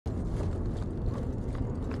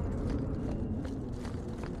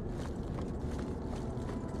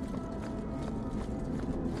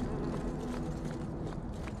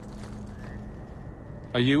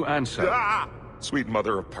Are you Anso? Ah! Sweet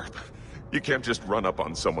mother of Partha. You can't just run up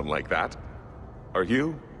on someone like that. Are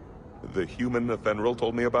you the human Athenril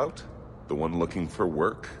told me about? The one looking for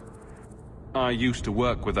work? I used to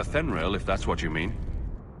work with Athenril, if that's what you mean.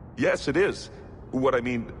 Yes, it is. What I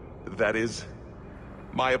mean, that is...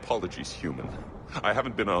 My apologies, human. I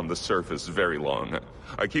haven't been on the surface very long.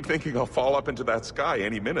 I keep thinking I'll fall up into that sky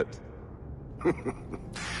any minute.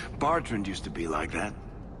 Bartrand used to be like that.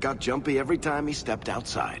 Got jumpy every time he stepped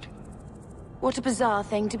outside. What a bizarre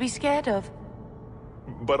thing to be scared of.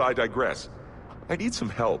 But I digress. I need some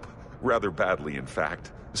help. Rather badly, in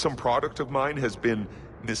fact. Some product of mine has been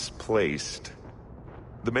misplaced.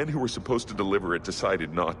 The men who were supposed to deliver it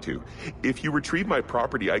decided not to. If you retrieve my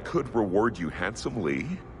property, I could reward you handsomely.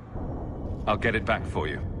 I'll get it back for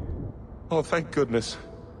you. Oh, thank goodness.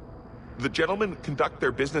 The gentlemen conduct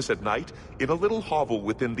their business at night in a little hovel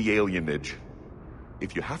within the alienage.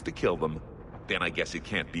 If you have to kill them, then I guess it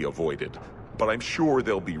can't be avoided. But I'm sure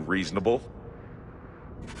they'll be reasonable.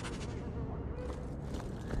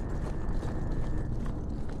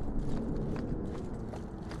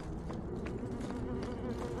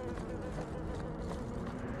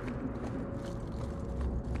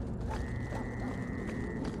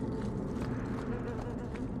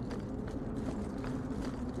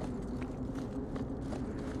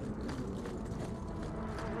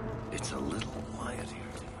 It's a little quiet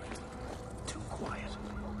here tonight. Too quiet.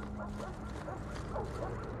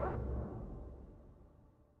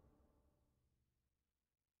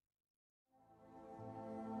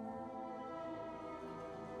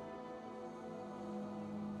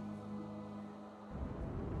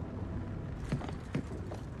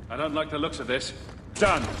 I don't like the looks of this.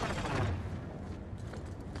 Done!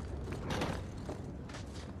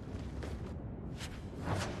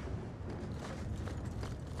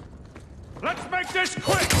 Let's make this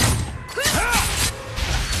quick!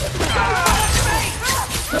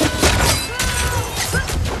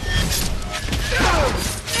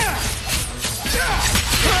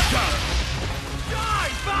 Die,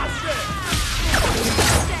 bastard!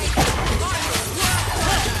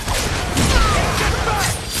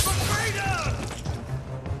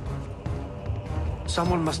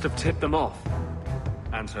 Someone must have tipped them off.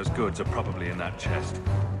 Anso's goods are probably in that chest.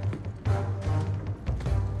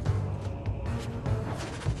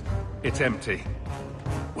 It's empty.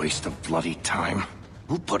 Waste of bloody time.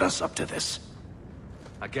 Who put us up to this?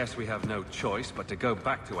 I guess we have no choice but to go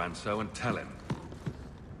back to Anso and tell him.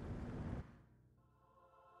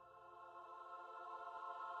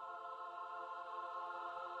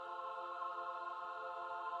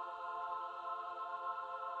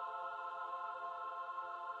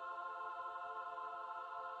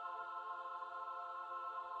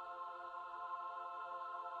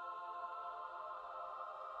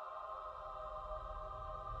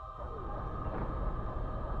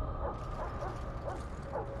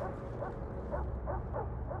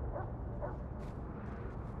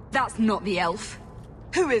 That's not the elf.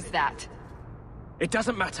 Who is that? It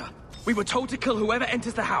doesn't matter. We were told to kill whoever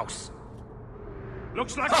enters the house.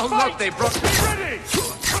 Looks like Oh, a fight! look, they brought... Be ready!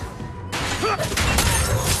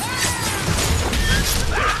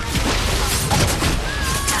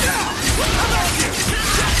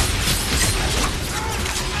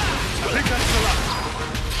 I think that's the last.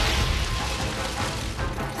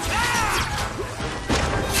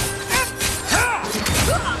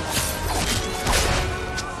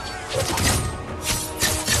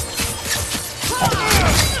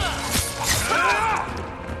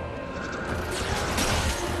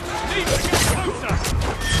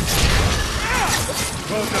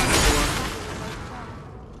 Well done, everyone.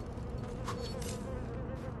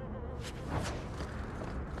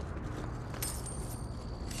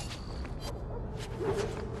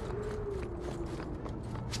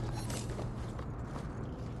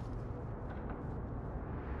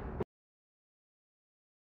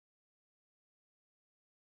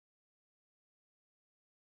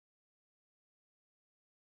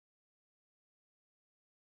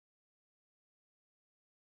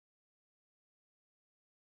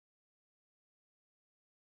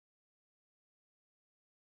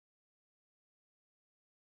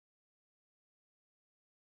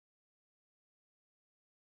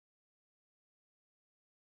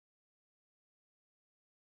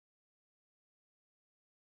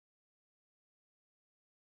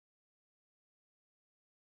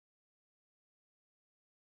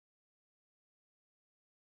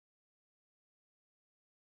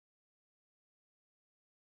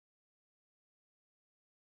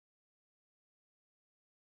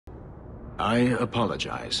 I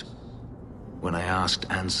apologize. When I asked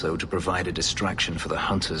Anso to provide a distraction for the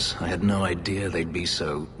hunters, I had no idea they'd be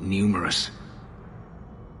so numerous.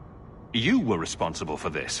 You were responsible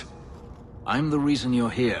for this. I'm the reason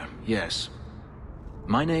you're here, yes.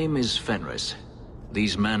 My name is Fenris.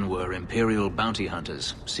 These men were Imperial bounty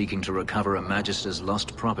hunters, seeking to recover a Magister's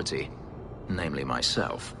lost property, namely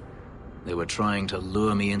myself. They were trying to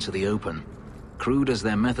lure me into the open. Crude as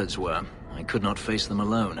their methods were, I could not face them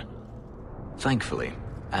alone. Thankfully,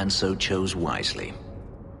 Anso chose wisely.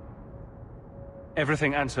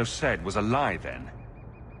 Everything Anso said was a lie, then?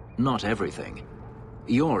 Not everything.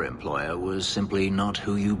 Your employer was simply not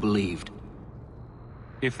who you believed.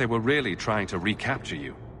 If they were really trying to recapture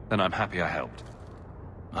you, then I'm happy I helped.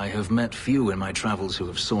 I have met few in my travels who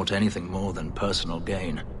have sought anything more than personal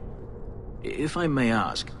gain. If I may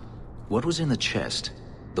ask, what was in the chest?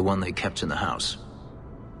 The one they kept in the house?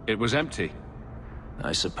 It was empty.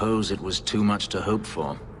 I suppose it was too much to hope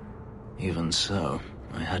for. Even so,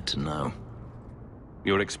 I had to know.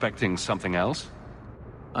 You're expecting something else?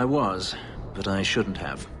 I was, but I shouldn't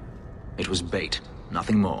have. It was bait,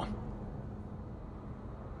 nothing more.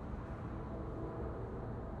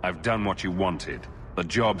 I've done what you wanted. The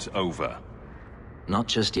job's over. Not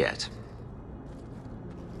just yet.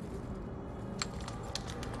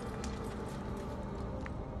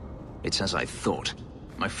 It's as I thought.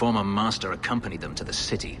 My former master accompanied them to the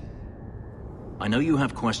city. I know you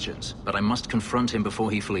have questions, but I must confront him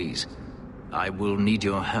before he flees. I will need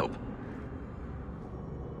your help.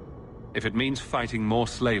 If it means fighting more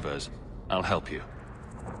slavers, I'll help you.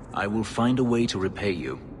 I will find a way to repay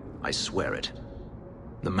you. I swear it.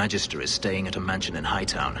 The Magister is staying at a mansion in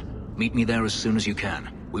Hightown. Meet me there as soon as you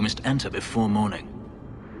can. We must enter before morning.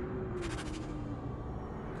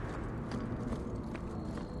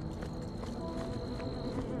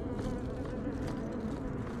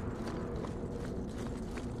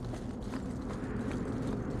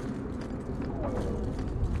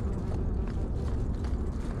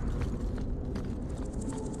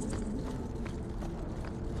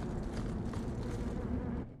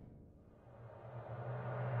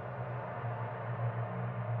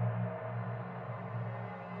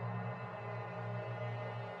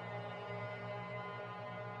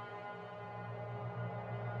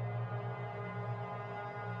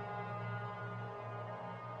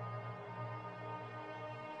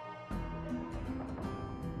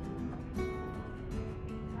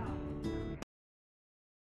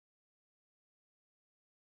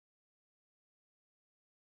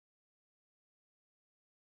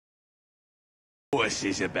 What's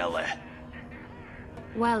Isabella?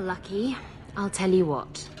 Well, Lucky, I'll tell you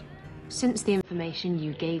what. Since the information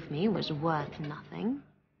you gave me was worth nothing,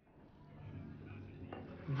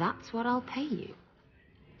 that's what I'll pay you.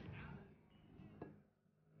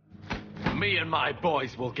 Me and my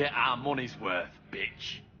boys will get our money's worth,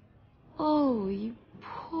 bitch. Oh, you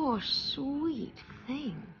poor sweet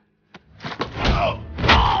thing.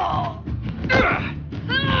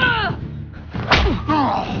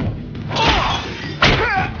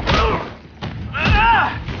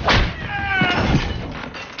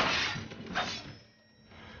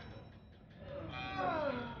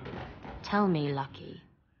 Tell me, Lucky,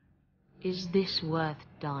 is this worth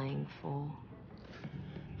dying for?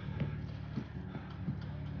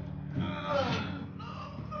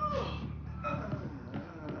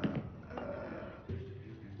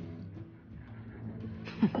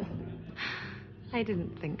 I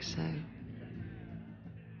didn't think so.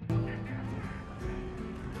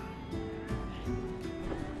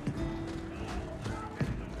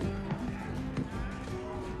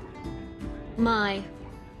 My.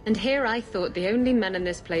 And here I thought the only men in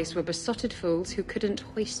this place were besotted fools who couldn't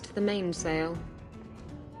hoist the mainsail.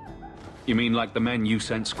 You mean like the men you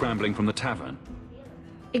sent scrambling from the tavern?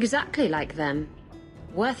 Exactly like them.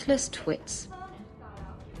 Worthless twits.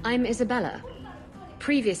 I'm Isabella.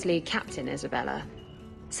 Previously Captain Isabella.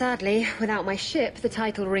 Sadly, without my ship, the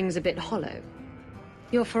title rings a bit hollow.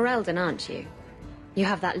 You're Ferelden, aren't you? You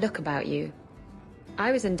have that look about you.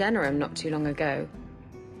 I was in Denerim not too long ago.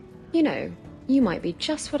 You know, you might be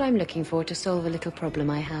just what I'm looking for to solve a little problem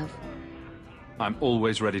I have. I'm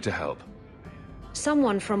always ready to help.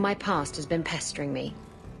 Someone from my past has been pestering me.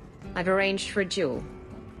 I've arranged for a duel.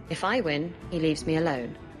 If I win, he leaves me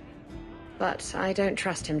alone. But I don't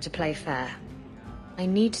trust him to play fair. I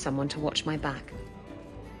need someone to watch my back.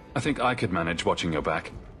 I think I could manage watching your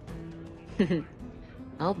back.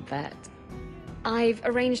 I'll bet. I've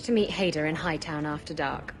arranged to meet Hader in Hightown after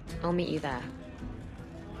dark. I'll meet you there.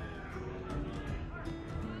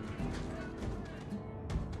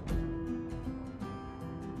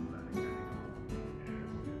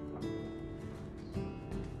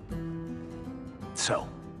 So,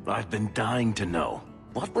 I've been dying to know.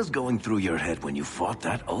 What was going through your head when you fought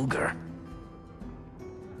that ogre?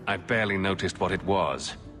 I barely noticed what it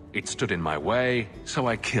was. It stood in my way, so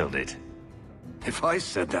I killed it. If I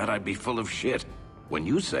said that, I'd be full of shit. When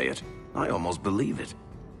you say it, I almost believe it.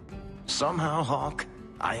 Somehow, Hawk,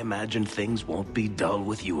 I imagine things won't be dull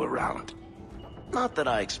with you around. Not that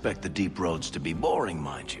I expect the deep roads to be boring,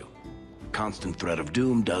 mind you. Constant threat of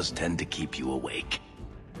doom does tend to keep you awake.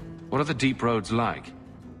 What are the deep roads like?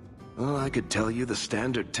 Well, I could tell you the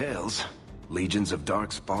standard tales. Legions of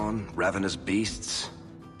darkspawn, ravenous beasts,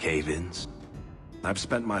 cave-ins. I've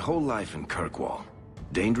spent my whole life in Kirkwall.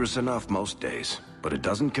 Dangerous enough most days, but it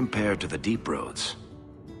doesn't compare to the deep roads.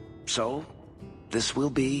 So, this will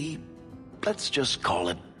be... let's just call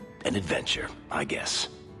it an adventure, I guess.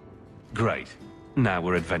 Great. Now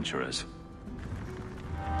we're adventurers.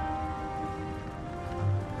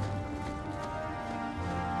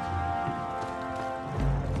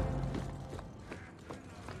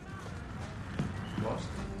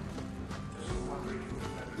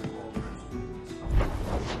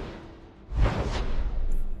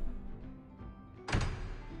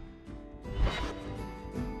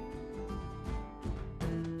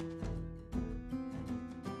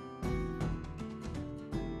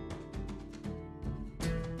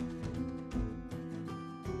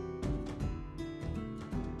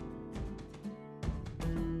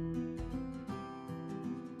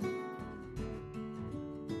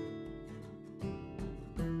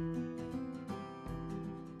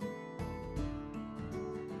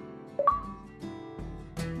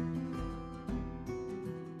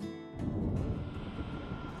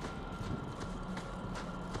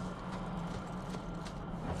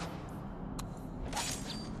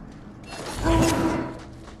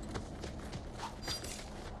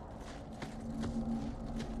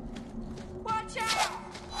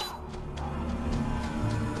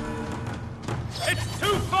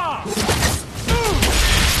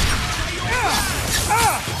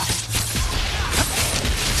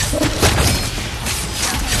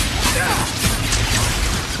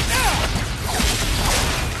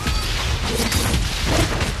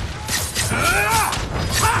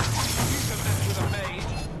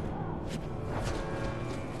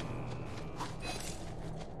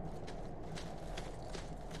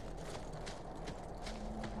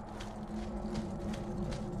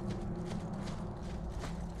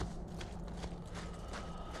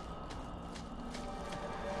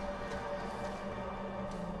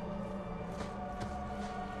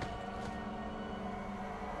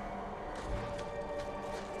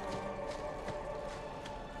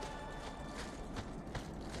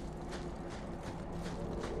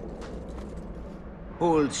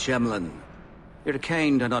 Old Shemlin, your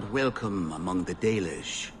kind are not welcome among the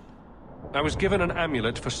Dalish. I was given an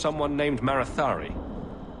amulet for someone named Marethari.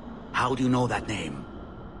 How do you know that name?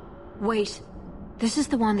 Wait, this is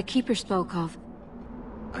the one the Keeper spoke of.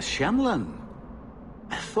 A Shemlin?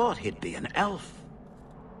 I thought he'd be an elf.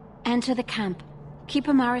 Enter the camp.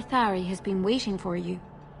 Keeper Marethari has been waiting for you.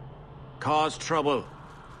 Cause trouble,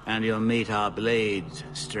 and you'll meet our blades,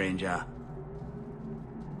 stranger.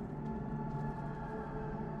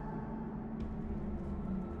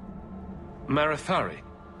 Marethari,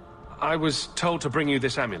 I was told to bring you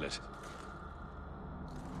this amulet.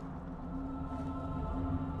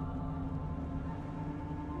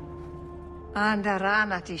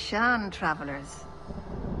 Andarana Tishan, travelers.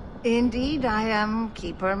 Indeed, I am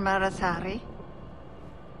Keeper Marethari.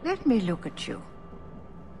 Let me look at you.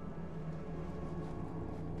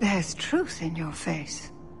 There's truth in your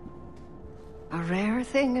face. A rare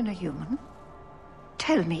thing in a human.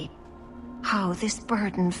 Tell me, how this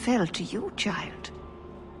burden fell to you, child.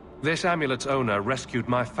 This amulet's owner rescued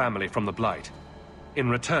my family from the Blight. In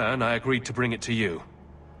return, I agreed to bring it to you.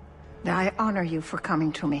 I honor you for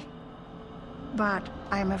coming to me. But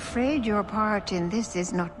I'm afraid your part in this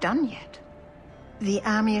is not done yet. The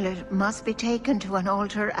amulet must be taken to an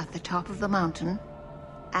altar at the top of the mountain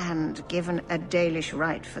and given a Dalish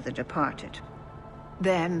rite for the departed.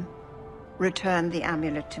 Then, return the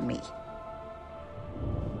amulet to me.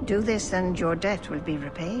 Do this and your debt will be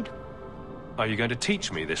repaid. Are you going to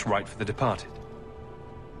teach me this rite for the departed?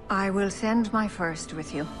 I will send my first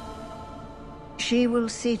with you. She will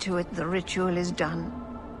see to it the ritual is done.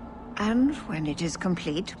 And when it is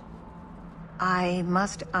complete, I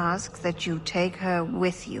must ask that you take her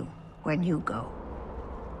with you when you go.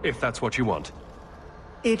 If that's what you want.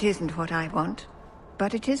 It isn't what I want,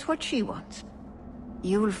 but it is what she wants.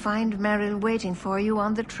 You will find Merrill waiting for you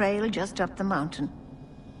on the trail just up the mountain.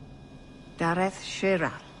 Dareth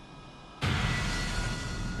Shiral. Is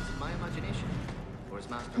it my imagination? Or yours,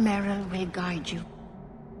 Master. Merrill will guide you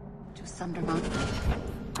to Sundermount.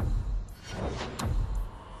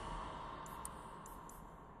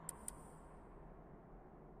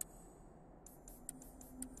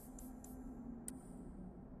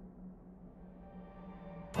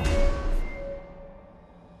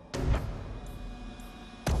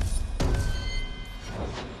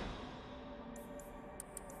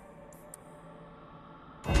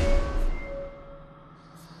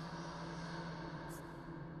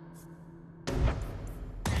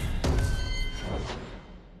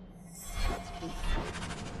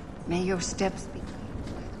 May your steps be...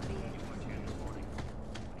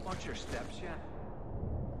 Watch your steps, yeah?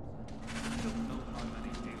 I don't know how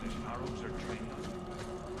many English arrows are trained on.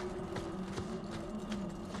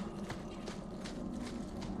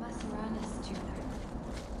 Masaranas, Juno.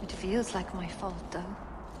 It feels like my fault, though.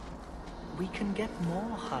 We can get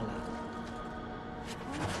more, Hala.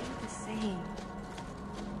 I won't do the same.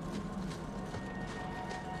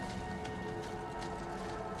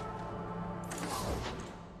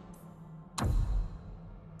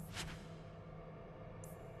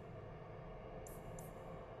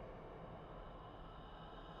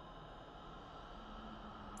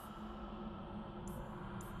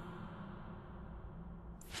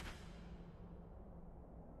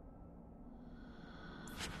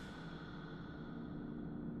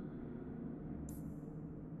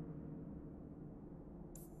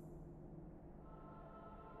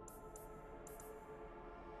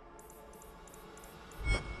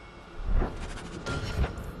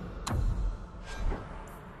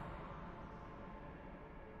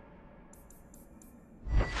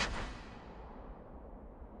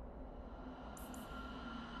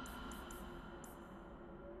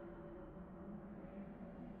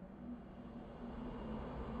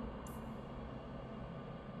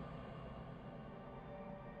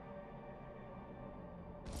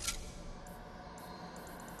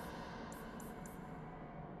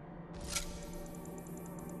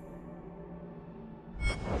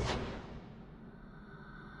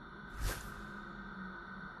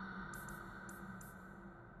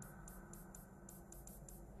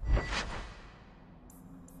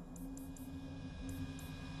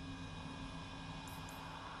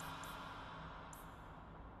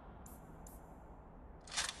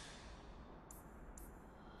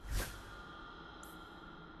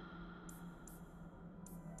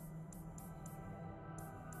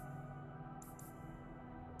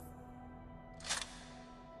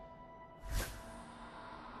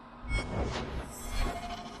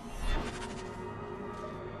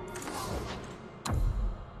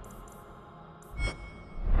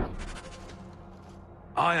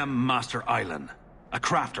 I am Master Islan, a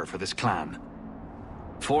crafter for this clan.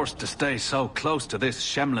 Forced to stay so close to this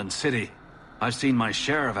Shemlin city, I've seen my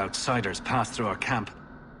share of outsiders pass through our camp.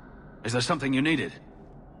 Is there something you needed?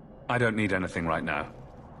 I don't need anything right now.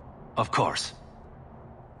 Of course.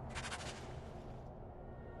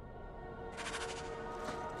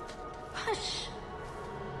 Hush.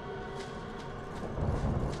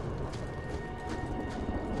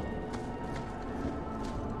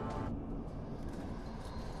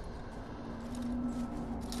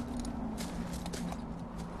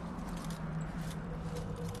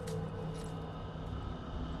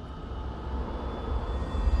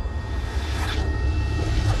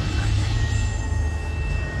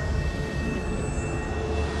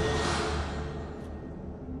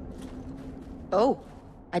 Oh,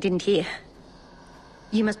 I didn't hear.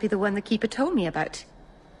 You must be the one the Keeper told me about.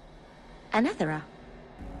 Anethera.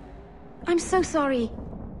 I'm so sorry.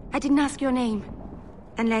 I didn't ask your name.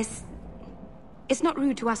 Unless... It's not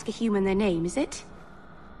rude to ask a human their name, is it?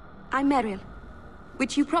 I'm Merrill,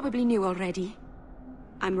 which you probably knew already.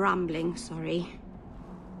 I'm rambling, sorry.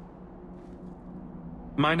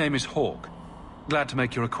 My name is Hawke. Glad to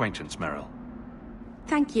make your acquaintance, Merrill.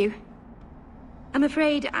 Thank you. I'm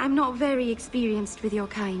afraid I'm not very experienced with your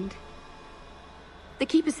kind. The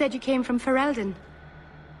Keeper said you came from Ferelden.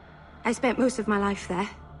 I spent most of my life there.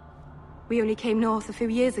 We only came north a few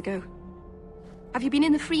years ago. Have you been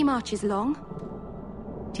in the Free Marches long?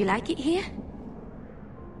 Do you like it here?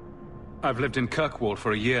 I've lived in Kirkwall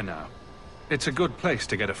for a year now. It's a good place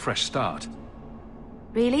to get a fresh start.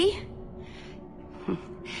 Really?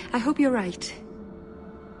 I hope you're right.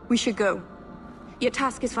 We should go. Your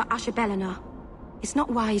task is for Asher Bellinar. It's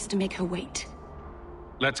not wise to make her wait.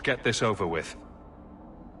 Let's get this over with.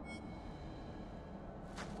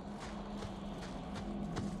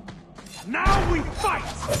 Now we fight!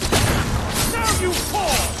 Now you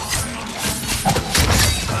fall!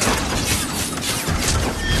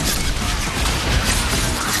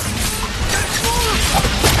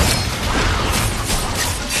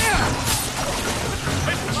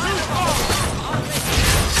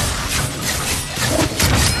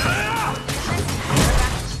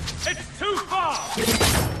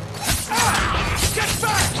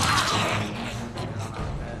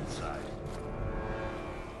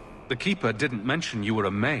 The Keeper didn't mention you were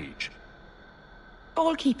a mage.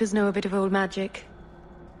 All keepers know a bit of old magic.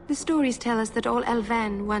 The stories tell us that all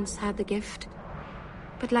Elven once had the gift.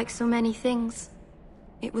 But like so many things,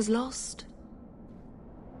 it was lost.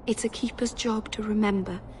 It's a keeper's job to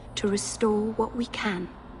remember, to restore what we can.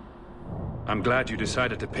 I'm glad you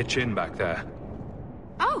decided to pitch in back there.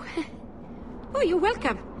 Oh, you're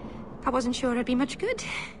welcome. I wasn't sure I'd be much good.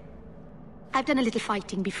 I've done a little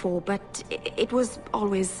fighting before, but it was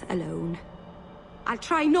always alone. I'll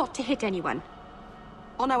try not to hit anyone.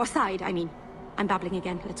 On our side, I mean. I'm babbling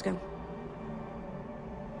again. Let's go.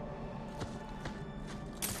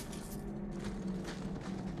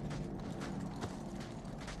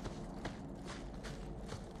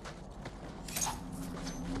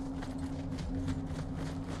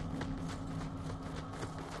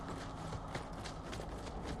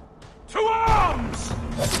 To arms!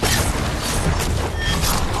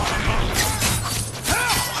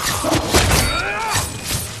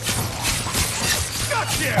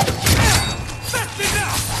 Gotcha!